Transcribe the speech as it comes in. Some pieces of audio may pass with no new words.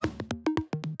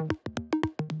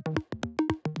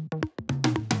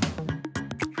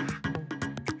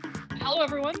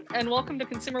everyone, and welcome to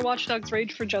Consumer Watchdog's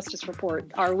Rage for Justice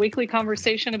Report, our weekly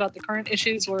conversation about the current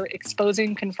issues we're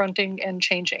exposing, confronting, and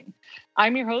changing.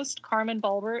 I'm your host, Carmen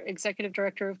Balber, Executive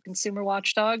Director of Consumer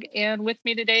Watchdog, and with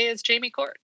me today is Jamie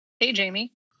Court. Hey,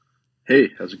 Jamie. Hey,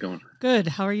 how's it going? Good.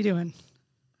 How are you doing?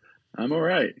 I'm all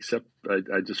right, except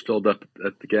I just filled up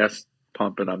at the gas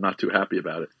pump, and I'm not too happy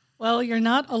about it. Well, you're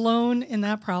not alone in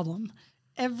that problem.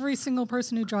 Every single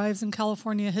person who drives in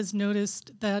California has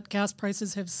noticed that gas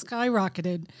prices have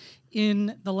skyrocketed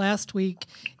in the last week.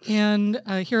 And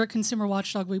here at Consumer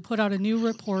Watchdog, we put out a new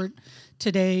report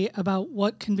today about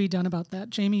what can be done about that.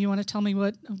 Jamie, you want to tell me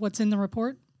what's in the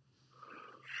report?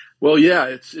 Well, yeah,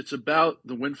 it's about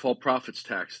the windfall profits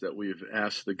tax that we've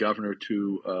asked the governor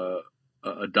to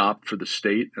adopt for the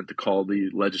state and to call the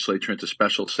legislature into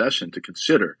special session to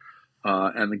consider.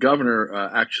 And the governor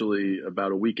actually,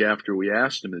 about a week after we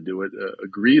asked him to do it,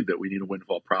 agreed that we need a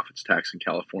windfall profits tax in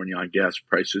California on gas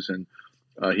prices. And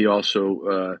he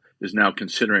also is now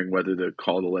considering whether to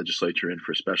call the legislature in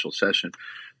for a special session.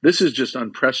 This is just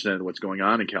unprecedented what's going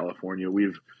on in California.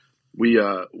 We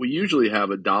usually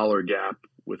have a dollar gap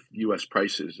with U.S.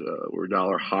 prices. We're a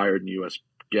dollar higher than U.S.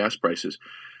 gas prices.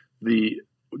 The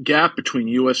gap between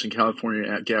U.S. and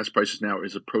California gas prices now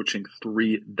is approaching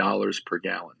 $3 per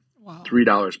gallon. Wow.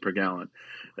 $3 per gallon.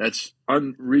 That's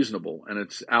unreasonable and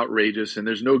it's outrageous, and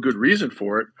there's no good reason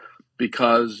for it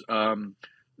because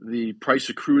the price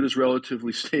of crude is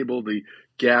relatively stable. The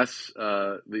gas,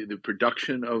 the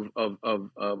production of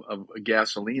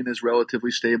gasoline is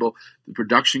relatively stable. The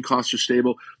production costs are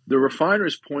stable. The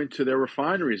refiners point to their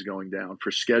refineries going down for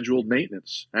scheduled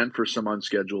maintenance and for some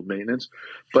unscheduled maintenance,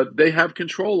 but they have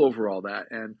control over all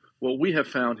that. And what we have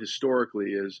found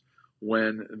historically is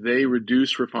when they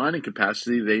reduce refining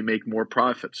capacity, they make more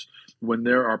profits. When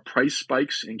there are price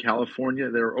spikes in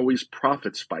California, there are always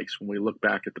profit spikes when we look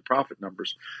back at the profit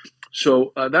numbers.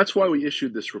 So that's why we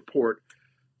issued this report,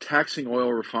 Taxing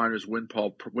Oil Refiners'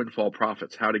 Windfall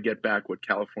Profits, How to Get Back What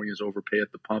Californians Overpay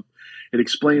at the Pump. It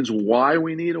explains why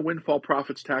we need a windfall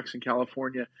profits tax in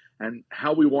California and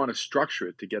how we want to structure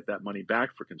it to get that money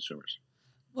back for consumers.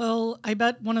 Well, I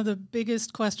bet one of the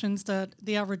biggest questions that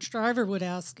the average driver would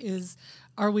ask is,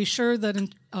 are we sure that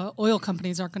oil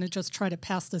companies aren't going to just try to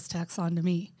pass this tax on to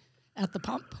me at the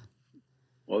pump?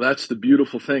 Well, that's the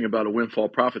beautiful thing about a windfall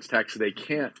profits tax. They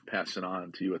can't pass it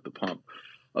on to you at the pump.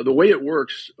 The way it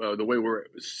works, the way we're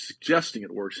suggesting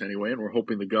it works anyway, and we're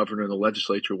hoping the governor and the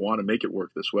legislature want to make it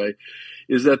work this way,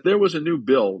 is that there was a new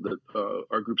bill that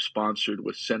our group sponsored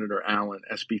with Senator Allen,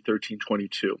 SB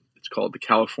 1322. It's called the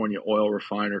California Oil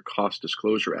Refiner Cost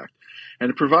Disclosure Act.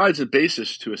 And it provides a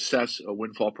basis to assess a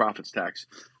windfall profits tax.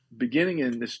 Beginning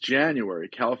in this January,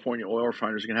 California oil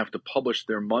refiners are going to have to publish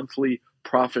their monthly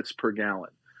profits per gallon.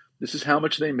 This is how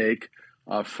much they make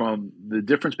from the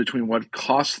difference between what it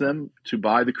costs them to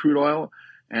buy the crude oil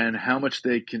and how much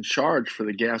they can charge for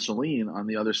the gasoline on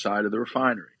the other side of the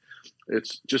refinery.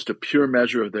 It's just a pure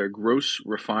measure of their gross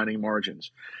refining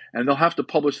margins. And they'll have to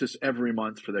publish this every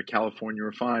month for their California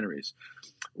refineries.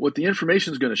 What the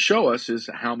information is going to show us is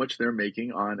how much they're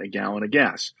making on a gallon of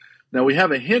gas. Now, we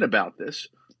have a hint about this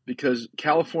because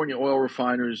California oil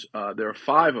refiners, there are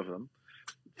 5 of them.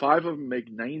 5 of them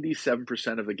make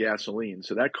 97% of the gasoline.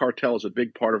 So that cartel is a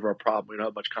big part of our problem. We don't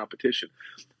have much competition.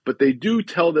 But they do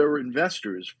tell their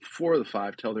investors, 4 of the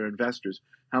 5 tell their investors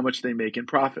how much they make in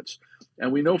profits.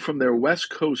 And we know from their West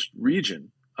Coast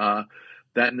region that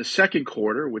in the second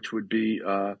quarter, which would be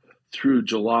through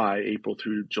April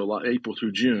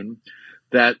through June,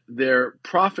 that their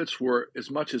profits were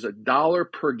as much as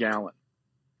 $1 per gallon.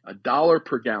 $1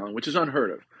 per gallon, which is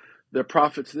unheard of. Their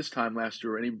profits this time last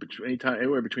year were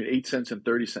anywhere between 8 cents and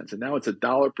 30 cents, and now it's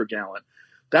 $1 per gallon.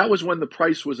 That was when the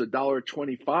price was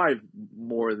 $1.25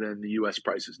 more than the U.S.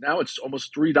 prices. Now it's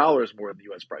almost $3 more than the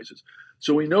U.S. prices.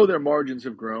 So we know their margins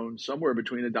have grown somewhere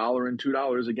between $1 and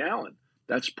 $2 a gallon.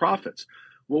 That's profits.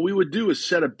 What we would do is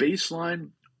set a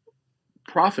baseline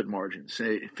profit margin,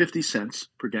 say 50 cents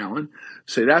per gallon.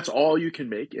 Say that's all you can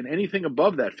make, and anything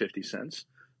above that 50 cents,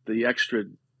 the extra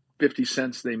 50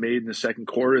 cents they made in the second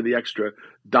quarter, the extra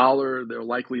 $1 they're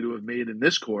likely to have made in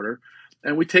this quarter,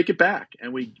 and we take it back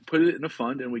and we put it in a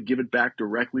fund and we give it back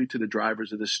directly to the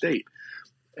drivers of the state.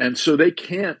 And so they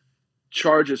can't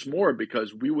charge us more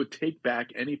because we would take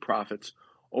back any profits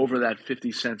over that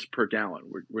 50 cents per gallon.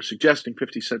 We're suggesting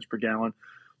 50 cents per gallon.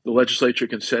 The legislature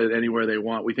can set it anywhere they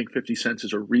want. We think 50 cents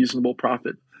is a reasonable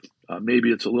profit.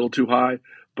 Maybe it's a little too high,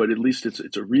 but at least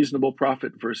it's a reasonable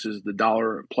profit versus the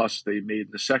 $1 plus they made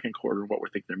in the second quarter and what we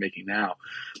think they're making now.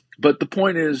 But the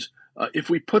point is, if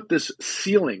we put this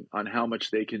ceiling on how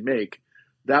much they can make,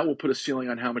 that will put a ceiling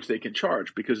on how much they can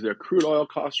charge because their crude oil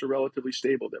costs are relatively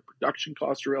stable. Their production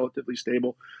costs are relatively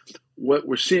stable. What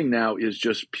we're seeing now is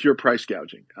just pure price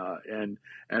gouging.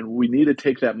 And we need to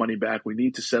take that money back. We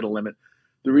need to set a limit.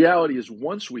 The reality is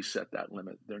once we set that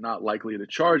limit, they're not likely to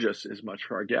charge us as much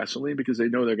for our gasoline because they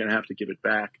know they're going to have to give it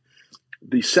back.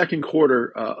 The second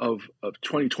quarter of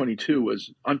 2022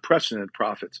 was unprecedented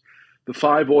profits. The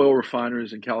 5 oil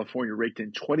refiners in California raked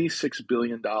in $26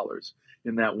 billion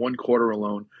in that one quarter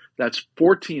alone. That's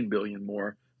 $14 billion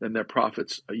more than their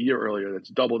profits a year earlier. That's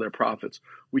double their profits.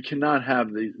 We cannot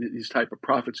have these type of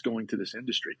profits going to this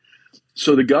industry.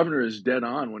 So the governor is dead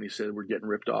on when he said we're getting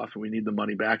ripped off and we need the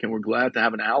money back. And we're glad to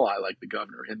have an ally like the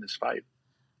governor in this fight.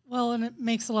 Well, and it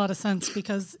makes a lot of sense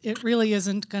because it really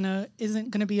isn't gonna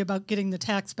be about getting the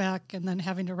tax back and then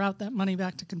having to route that money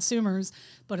back to consumers,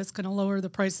 but it's going to lower the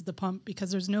price at the pump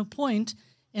because there's no point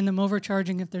in them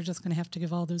overcharging if they're just going to have to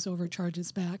give all those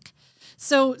overcharges back.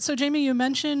 So Jamie, you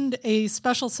mentioned a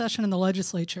special session in the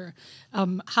legislature.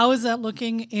 How is that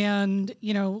looking? And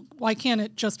why can't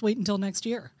it just wait until next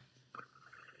year?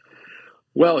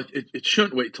 Well, it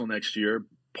shouldn't wait till next year.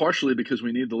 Partially because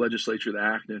we need the legislature to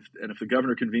act, and if the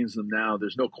governor convenes them now,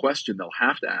 there's no question they'll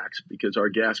have to act because our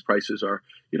gas prices are,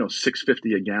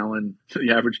 $6.50 a gallon.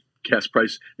 The average gas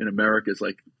price in America is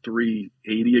like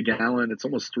 $3.80 a gallon. It's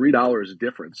almost $3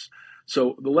 difference.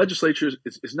 So the legislature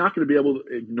is not going to be able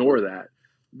to ignore that.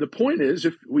 The point is,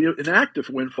 if we enact a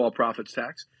windfall profits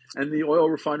tax and the oil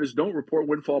refiners don't report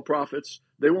windfall profits,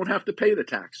 they won't have to pay the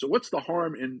tax. So what's the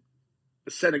harm in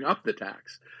setting up the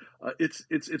tax?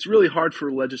 It's really hard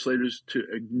for legislators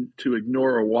to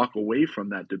ignore or walk away from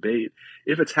that debate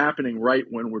if it's happening right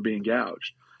when we're being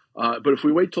gouged. But if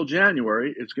we wait till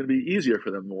January, it's going to be easier for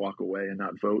them to walk away and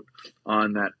not vote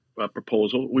on that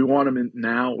proposal. We want them in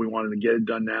now. We want them to get it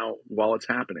done now while it's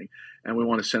happening. And we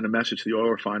want to send a message to the oil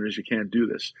refiners, you can't do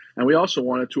this. And we also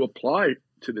want it to apply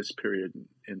to this period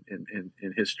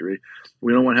in history.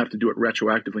 We don't want to have to do it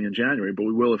retroactively in January, but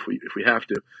we will if we have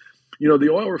to. The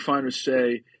oil refiners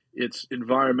say it's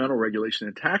environmental regulation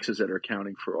and taxes that are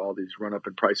accounting for all these run-up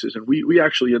in prices. And we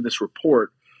actually, in this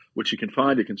report, which you can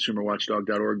find at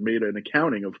consumerwatchdog.org, made an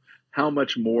accounting of how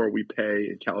much more we pay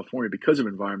in California because of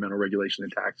environmental regulation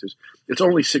and taxes. It's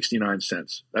only 69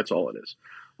 cents. That's all it is.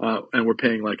 And we're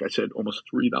paying, like I said, almost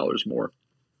 $3 more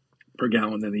per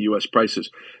gallon than the U.S. prices.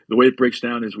 The way it breaks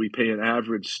down is we pay an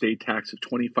average state tax of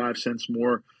 25 cents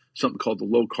more. Something called the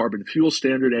low carbon fuel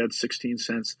standard adds 16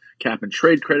 cents. Cap and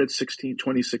trade credits,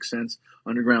 26 cents.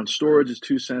 Underground storage is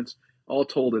 2 cents. All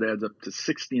told, it adds up to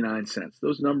 69 cents.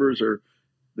 Those numbers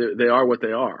they are what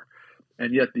they are.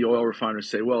 And yet the oil refiners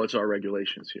say, well, it's our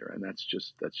regulations here. And that's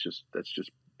just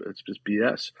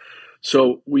BS.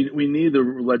 So we need the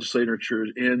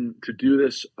legislatures in to do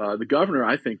this. The governor,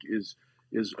 I think, is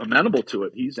amenable to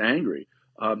it. He's angry.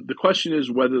 The question is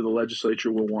whether the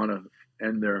legislature will want to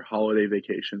end their holiday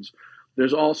vacations.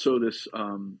 There's also this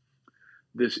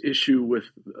issue with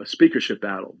a speakership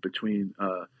battle between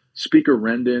Speaker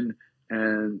Rendon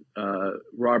and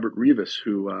Robert Rivas,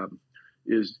 who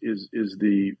is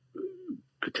the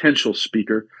potential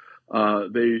speaker.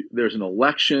 There's an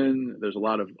election. There's a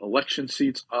lot of election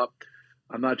seats up.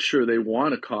 I'm not sure they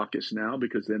want a caucus now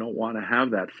because they don't want to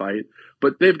have that fight.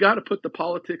 But they've got to put the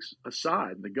politics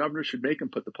aside. The governor should make them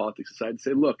put the politics aside and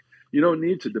say, look, you don't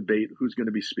need to debate who's going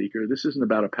to be speaker. This isn't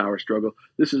about a power struggle.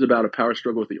 This is about a power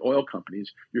struggle with the oil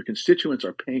companies. Your constituents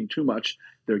are paying too much.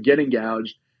 They're getting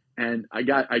gouged. And I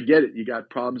get it. You got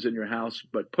problems in your house,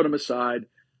 but put them aside.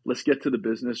 Let's get to the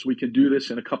business. We can do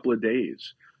this in a couple of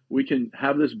days. We can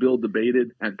have this bill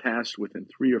debated and passed within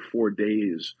 3 or 4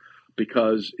 days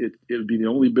because it would be the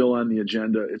only bill on the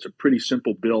agenda. It's a pretty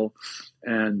simple bill,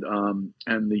 and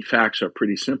the facts are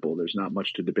pretty simple. There's not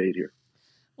much to debate here.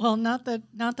 Well, not that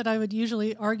I would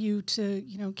usually argue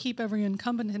to keep every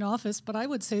incumbent in office, but I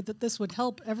would say that this would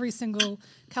help every single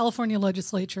California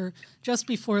legislature just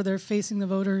before they're facing the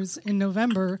voters in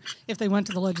November if they went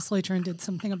to the legislature and did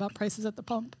something about prices at the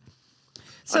pump.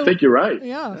 So, I think you're right.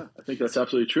 Yeah, I think that's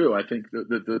absolutely true. I think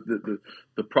the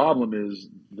problem is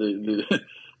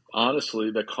honestly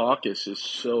the caucus is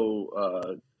so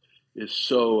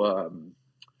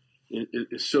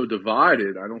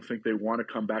divided. I don't think they want to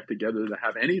come back together to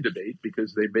have any debate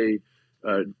because they may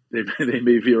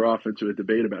veer off into a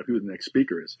debate about who the next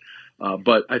speaker is.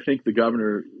 But I think the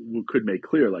governor could make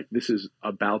clear, like, this is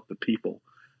about the people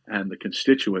and the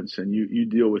constituents, and you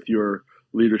deal with your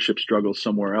leadership struggles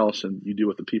somewhere else, and you deal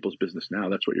with the people's business now.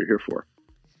 That's what you're here for.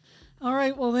 All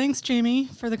right. Well, thanks, Jamie,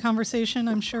 for the conversation.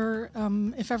 I'm sure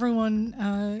if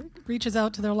everyone reaches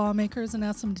out to their lawmakers and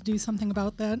asks them to do something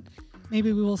about that,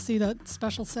 maybe we will see that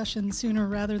special session sooner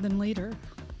rather than later.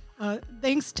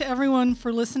 Thanks to everyone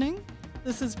for listening.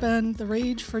 This has been the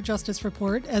Rage for Justice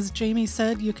report. As Jamie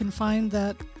said, you can find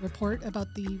that report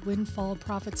about the windfall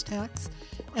profits tax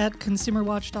at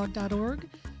consumerwatchdog.org.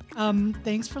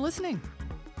 Thanks for listening.